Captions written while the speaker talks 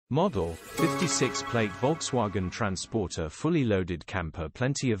Model, 56-plate Volkswagen Transporter, fully loaded camper,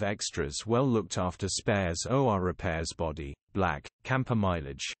 plenty of extras, well looked after, spares, OR repairs, body, black, camper,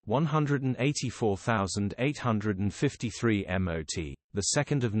 mileage, 184,853 MOT, the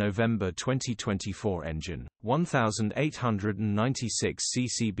 2nd of November 2024, engine, 1,896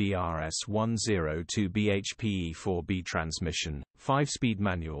 cc BRS 102 bhp 4B transmission, 5-speed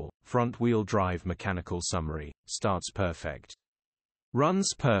manual, front-wheel drive, mechanical summary, starts perfect.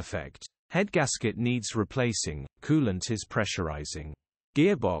 Runs perfect. Headgasket needs replacing, coolant is pressurizing.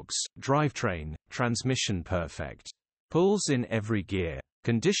 Gearbox, drivetrain, transmission perfect. Pulls in every gear.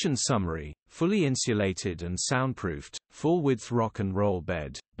 Condition summary, fully insulated and soundproofed, full-width rock and roll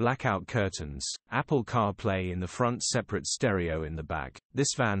bed, blackout curtains, Apple CarPlay in the front, separate stereo in the back.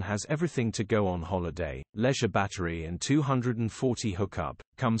 This van has everything to go on holiday, leisure, battery and 240 hookup,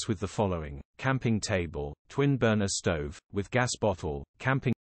 comes with the following: camping table, twin burner stove, with gas bottle, camping